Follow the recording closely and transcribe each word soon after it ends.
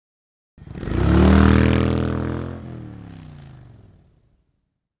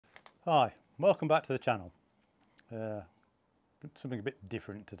Hi, welcome back to the channel. Something a bit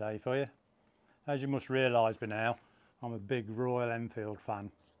different today for you. As you must realise by now, I'm a big Royal Enfield fan.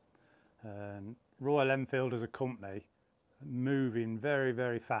 Royal Enfield as a company, moving very,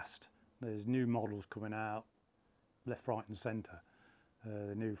 very fast. There's new models coming out, left, right and centre.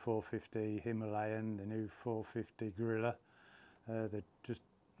 The new 450 Himalayan, the new 450 Gorilla. They just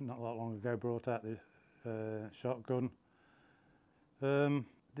not that long ago brought out the shotgun.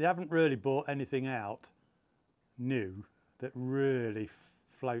 They haven't really brought anything out new that really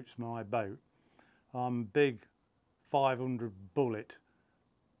floats my boat. I'm a big 500 bullet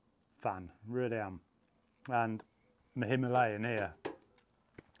fan, really am, and my Himalayan here.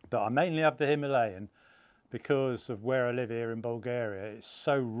 But I mainly have the Himalayan because of where I live here in Bulgaria. It's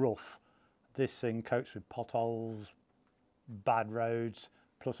so rough. This thing copes with potholes, bad roads,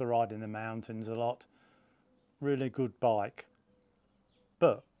 plus I ride in the mountains a lot. Really good bike.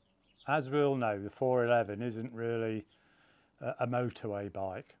 But as we all know, the 411 isn't really a motorway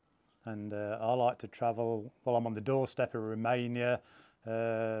bike, and I like to travel. Well, I'm on the doorstep of Romania.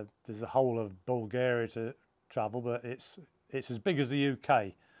 There's the whole of Bulgaria to travel, but it's as big as the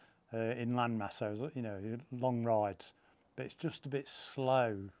UK in landmass, so you know, long rides. But it's just a bit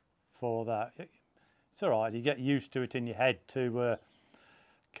slow for that. It's all right. You get used to it in your head to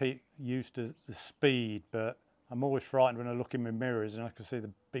keep used to the speed, but I'm always frightened when I look in my mirrors and I can see the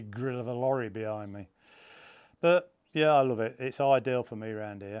big grill of a lorry behind me. But yeah, I love it. It's ideal for me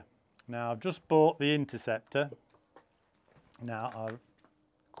around here. Now I've just bought the Interceptor. Now I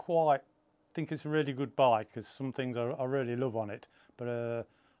quite think it's a really good bike because some things I really love on it, but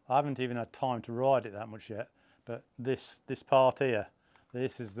I haven't even had time to ride it that much yet. But this part here,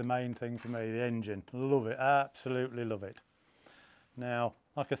 this is the main thing for me, the engine. Love it, absolutely love it. Now,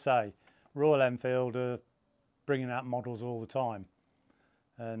 like I say, Royal Enfield are bringing out models all the time,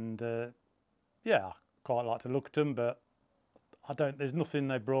 and yeah, I quite like to look at them, but there's nothing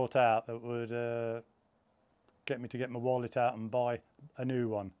they brought out that would get me to get my wallet out and buy a new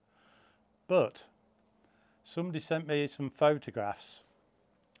one. But somebody sent me some photographs.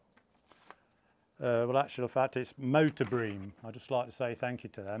 Well, actually, in fact, it's Motorbream. I'd just like to say thank you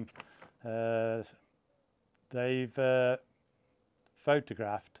to them. They've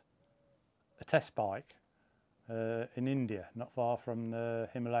photographed a test bike in India, not far from the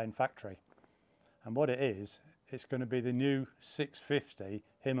Himalayan factory. And what it is, it's going to be the new 650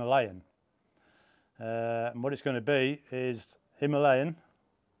 Himalayan. And what it's going to be is Himalayan,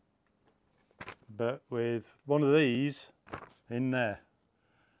 but with one of these in there.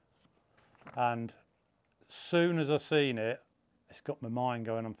 And as soon as I've seen it, it's got my mind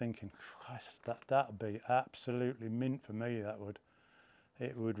going. I'm thinking, Christ, that'd be absolutely mint for me, that would.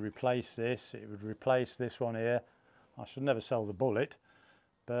 It would replace this, it would replace this one here. I should never sell the Bullet,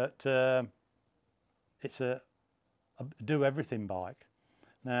 but it's a do everything bike.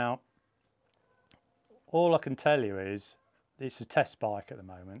 Now, all I can tell you is it's a test bike at the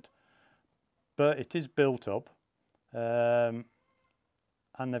moment, but it is built up, and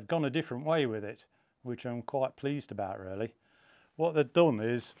they've gone a different way with it, which I'm quite pleased about, really. What they've done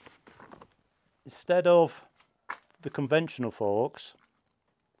is, instead of the conventional forks,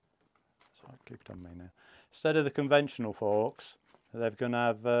 kicked on me now. Instead of the conventional forks, they're going to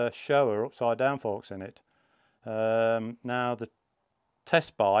have Showa upside down forks in it. Now the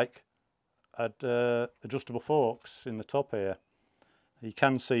test bike had adjustable forks in the top here. You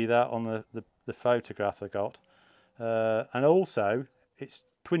can see that on the photograph they got. And also it's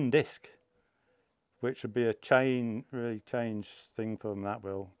twin disc, which would be a really change thing for them, that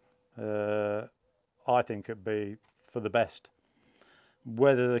will. I think it'd be for the best.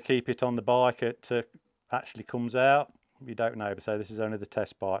 Whether they keep it on the bike it actually comes out, we don't know. So this is only the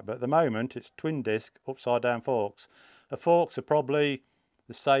test bike, but at the moment it's twin disc upside down forks. The forks are probably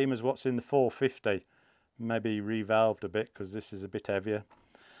the same as what's in the 450, maybe revalved a bit because this is a bit heavier.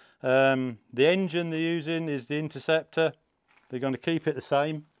 The engine they're using is the Interceptor. They're going to keep it the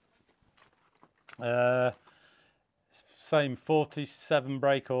same. Same 47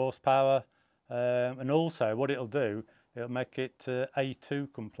 brake horsepower, and also what it'll do, it'll make it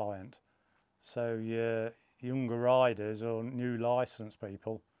A2 compliant, so your younger riders or new licensed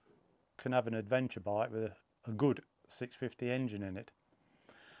people can have an adventure bike with a good 650 engine in it.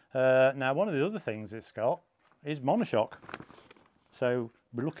 Now, one of the other things it's got is monoshock. So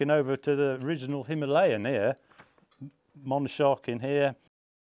we're looking over to the original Himalayan here, monoshock in here,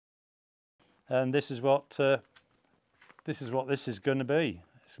 and this is what this is going to be.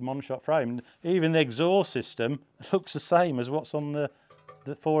 It's a monoshock frame. Even the exhaust system looks the same as what's on the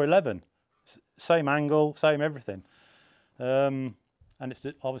 411. Same angle, same everything. and it's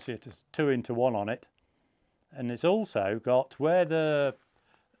obviously it's 2-into-1 on it, and it's also got where the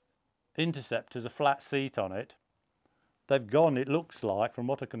Interceptor's a flat seat on it. They've gone, it looks like, from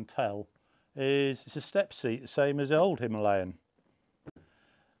what I can tell, it's a step seat, the same as the old Himalayan,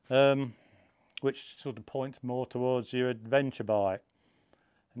 which sort of points more towards your adventure bike.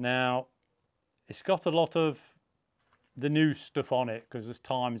 Now, it's got a lot of the new stuff on it because as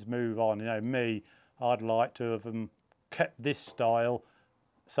times move on, you know, me, I'd like to have kept this style,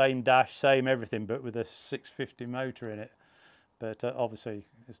 same dash, same everything, but with a 650 motor in it. But obviously,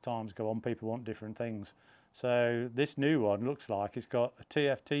 as times go on, people want different things. So this new one looks like it's got a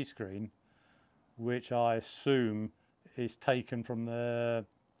TFT screen, which I assume is taken from the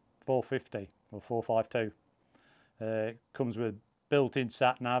 450 or 452. It comes with built-in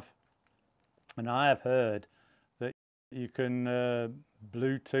sat-nav, and I have heard that you can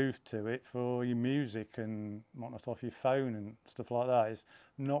Bluetooth to it for your music and whatnot off your phone and stuff like that. It's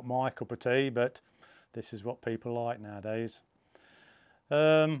not my cup of tea, but this is what people like nowadays.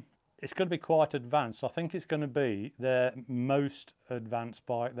 It's going to be quite advanced. I think it's going to be their most advanced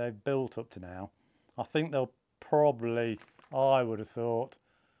bike they've built up to now. I think they'll probably, I would have thought,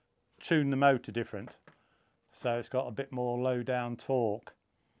 tune the motor different, so it's got a bit more low down torque.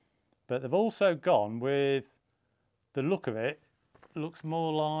 But they've also gone with the look of it, looks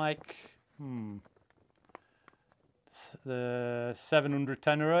more like the 700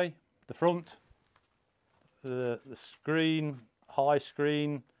 Tenere, the front, the screen, high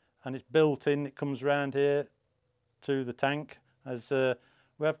screen, and it's built in, it comes round here to the tank. As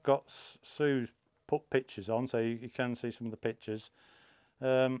we have got Sue's put pictures on, so you can see some of the pictures.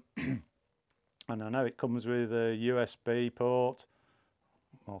 And I know it comes with a USB port,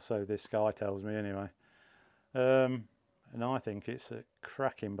 well, so this guy tells me anyway. And I think it's a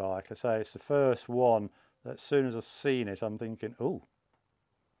cracking bike. I say it's the first one that as soon as I've seen it, I'm thinking, oh,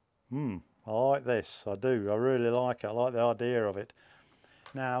 I like this. I do. I really like it. I like the idea of it.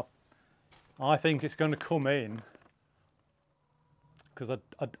 Now, I think it's going to come in because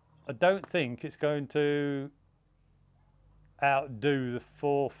I don't think it's going to outdo the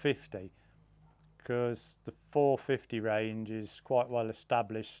 450, because the 450 range is quite well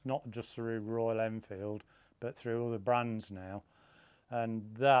established, not just through Royal Enfield, but through other brands now, and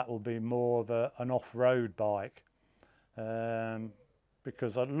that will be more of an off-road bike.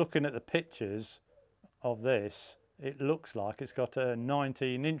 Because I'm looking at the pictures of this, it looks like it's got a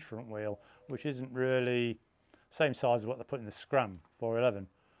 19-inch front wheel, which isn't really same size as what they put in the Scram 411.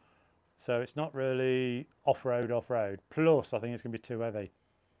 So it's not really off-road. Plus, I think it's going to be too heavy.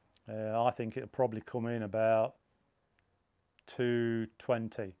 I think it'll probably come in about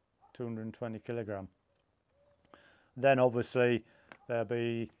 220 kilogram. Then obviously there'll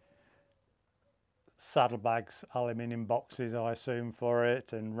be saddlebags, aluminium boxes, I assume, for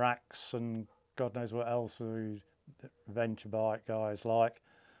it, and racks and God knows what else the venture bike guys like.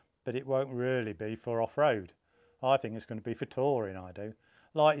 But it won't really be for off-road. I think it's going to be for touring, I do.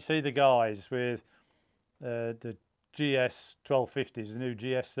 Like you see the guys with the GS 1250s, the new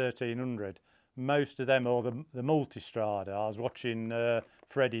GS 1300. Most of them, or the Multistrada. I was watching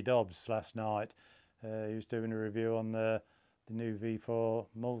Freddie Dobbs last night. He was doing a review on the new V4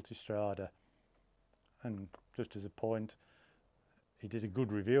 Multistrada. And just as a point, he did a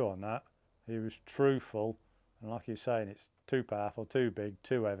good review on that. He was truthful, and like he was saying, it's too powerful, too big,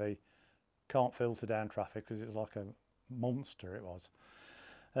 too heavy, can't filter down traffic because it was like a monster, it was.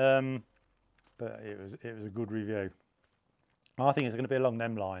 But it was a good review. I think it's going to be along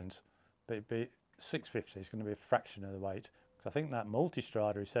them lines, but it'd be 650 is going to be a fraction of the weight, because I think that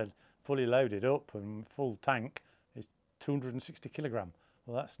Multistrada, he said, fully loaded up and full tank is 260 kilogram.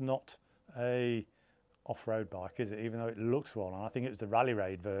 Well, that's not a off-road bike, is it? Even though it looks one, and I think it was the Rally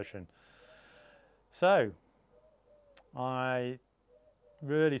Raid version. So I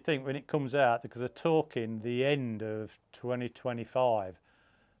really think when it comes out, because they're talking the end of 2025,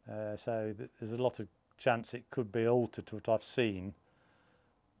 so there's a lot of chance it could be altered to what I've seen.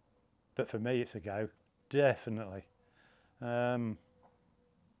 But for me, it's a go, definitely. And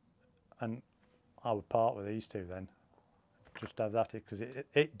I would part with these two then. Just have that, because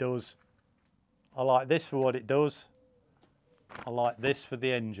it does. I like this for what it does. I like this for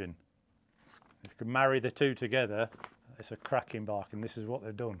the engine. If you can marry the two together, it's a cracking bike, and this is what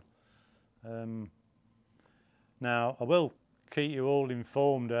they've done. Now, I will keep you all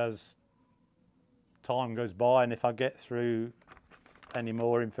informed as time goes by, and if I get through any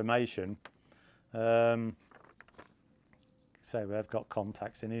more information. So we have got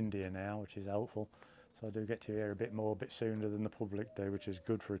contacts in India now, which is helpful. So I do get to hear a bit more, a bit sooner than the public do, which is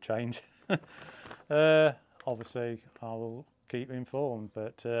good for a change. Obviously, I will keep informed,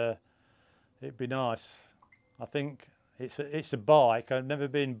 but it'd be nice. I think it's a bike. I've never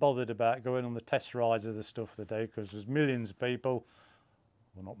been bothered about going on the test rides of the stuff they do, because there's millions of people,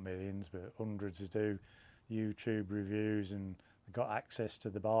 well not millions, but hundreds who do YouTube reviews and they've got access to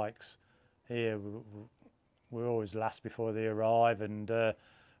the bikes. Here we're always last before they arrive, and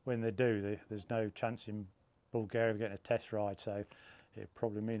when they do, there's no chance in Bulgaria of getting a test ride, so it'd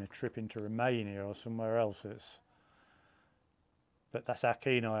probably mean a trip into Romania or somewhere else. But that's how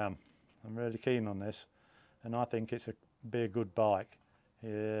keen I am. I'm really keen on this, and I think it's be a good bike,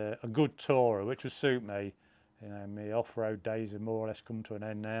 a good tourer, which would suit me. You know, my off-road days have more or less come to an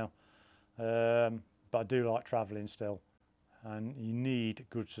end now, but I do like travelling still, and you need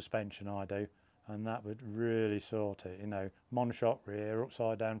good suspension, I do, and that would really sort it. You know, monoshock rear,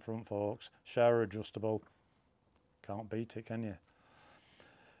 upside down front forks, shower adjustable. Can't beat it, can you?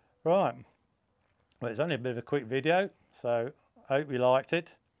 Right, well, it's only a bit of a quick video, so I hope you liked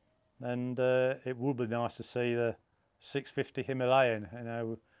it, and it would be nice to see the 650 Himalayan. You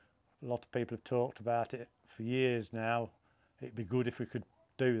know, a lot of people have talked about it for years now. It'd be good if we could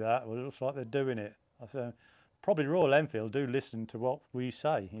do that. Well, it looks like they're doing it. So probably Royal Enfield do listen to what we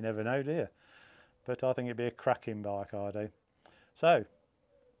say. You never know, do you? But I think it'd be a cracking bike, I do. So,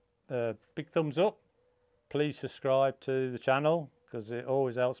 big thumbs up. Please subscribe to the channel, because it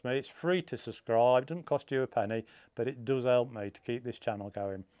always helps me. It's free to subscribe, doesn't cost you a penny, but it does help me to keep this channel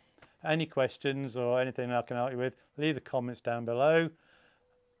going. Any questions or anything I can help you with, leave the comments down below,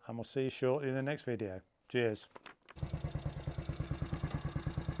 and we'll see you shortly in the next video. Cheers.